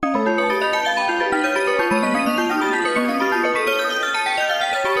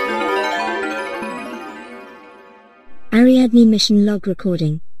Ariadne mission log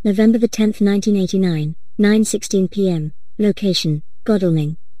recording, November the 10th, 1989, 9:16 p.m. Location,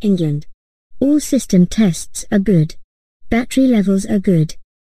 Godalming, England. All system tests are good. Battery levels are good.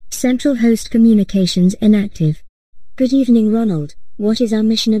 Central host communications inactive. Good evening, Ronald. What is our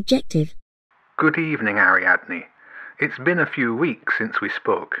mission objective? Good evening, Ariadne. It's been a few weeks since we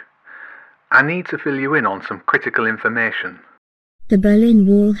spoke. I need to fill you in on some critical information. The Berlin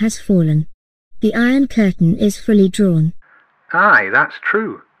Wall has fallen. The Iron Curtain is fully drawn. Aye, that's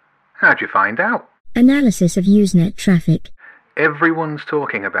true. How'd you find out? Analysis of Usenet traffic. Everyone's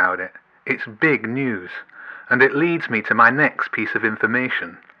talking about it. It's big news. And it leads me to my next piece of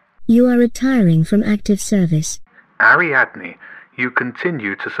information. You are retiring from active service. Ariadne, you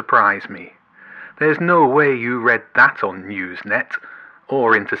continue to surprise me. There's no way you read that on Usenet,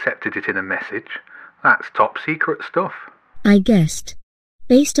 or intercepted it in a message. That's top secret stuff. I guessed.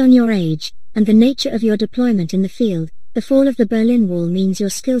 Based on your age, and the nature of your deployment in the field, the fall of the Berlin Wall means your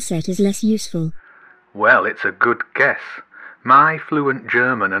skill set is less useful. Well, it's a good guess. My fluent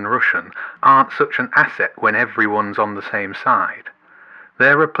German and Russian aren't such an asset when everyone's on the same side.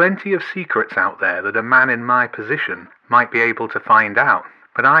 There are plenty of secrets out there that a man in my position might be able to find out,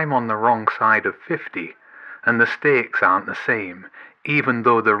 but I'm on the wrong side of 50, and the stakes aren't the same, even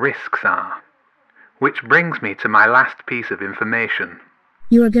though the risks are. Which brings me to my last piece of information.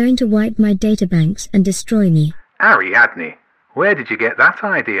 You are going to wipe my databanks and destroy me. Ariadne, where did you get that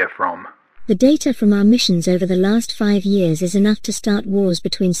idea from? The data from our missions over the last 5 years is enough to start wars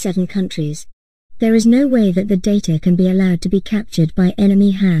between 7 countries. There is no way that the data can be allowed to be captured by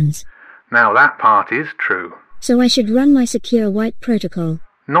enemy hands. Now that part is true. So I should run my secure wipe protocol.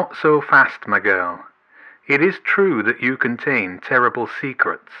 Not so fast, my girl. It is true that you contain terrible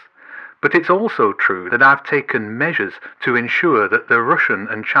secrets, but it's also true that I've taken measures to ensure that the Russian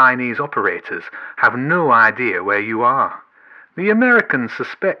and Chinese operators have no idea where you are. The Americans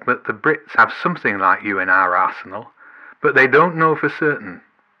suspect that the Brits have something like you in our arsenal, but they don't know for certain.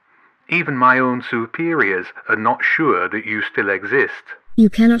 Even my own superiors are not sure that you still exist.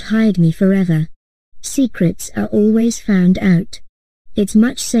 You cannot hide me forever. Secrets are always found out. It's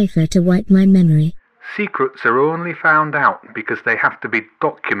much safer to wipe my memory. Secrets are only found out because they have to be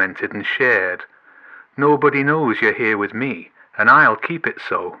documented and shared. Nobody knows you're here with me, and I'll keep it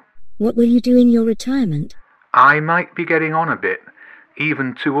so. What will you do in your retirement? I might be getting on a bit,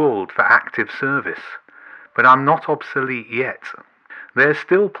 even too old for active service, but I'm not obsolete yet. There's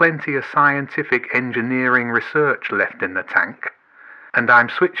still plenty of scientific engineering research left in the tank, and I'm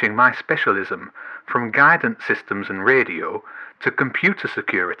switching my specialism from guidance systems and radio to computer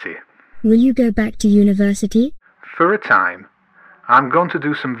security. Will you go back to university? For a time. I'm going to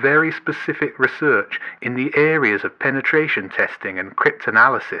do some very specific research in the areas of penetration testing and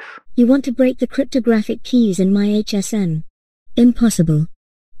cryptanalysis. You want to break the cryptographic keys in my HSM? Impossible.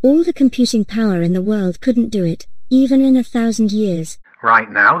 All the computing power in the world couldn't do it, even in 1,000 years.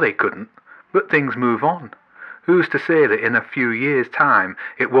 Right now they couldn't, but things move on. Who's to say that in a few years' time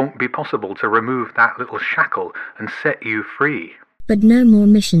it won't be possible to remove that little shackle and set you free? But no more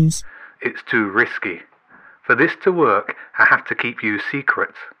missions. It's too risky. For this to work, I have to keep you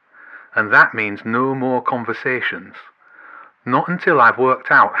secret. And that means no more conversations. Not until I've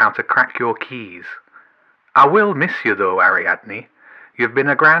worked out how to crack your keys. I will miss you though, Ariadne. You've been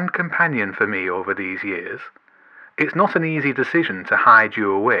a grand companion for me over these years. It's not an easy decision to hide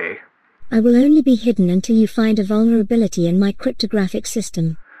you away. I will only be hidden until you find a vulnerability in my cryptographic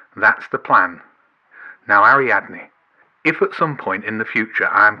system. That's the plan. Now, Ariadne, if at some point in the future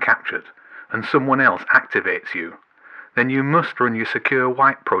I am captured, and someone else activates you, then you must run your secure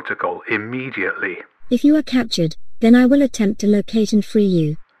wipe protocol immediately. If you are captured, then I will attempt to locate and free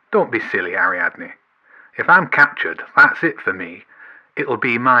you. Don't be silly, Ariadne. If I'm captured, that's it for me. It'll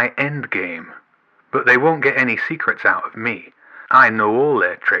be my end game. But they won't get any secrets out of me. I know all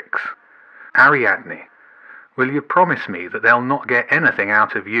their tricks. Ariadne, will you promise me that they'll not get anything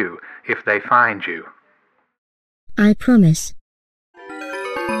out of you if they find you? I promise.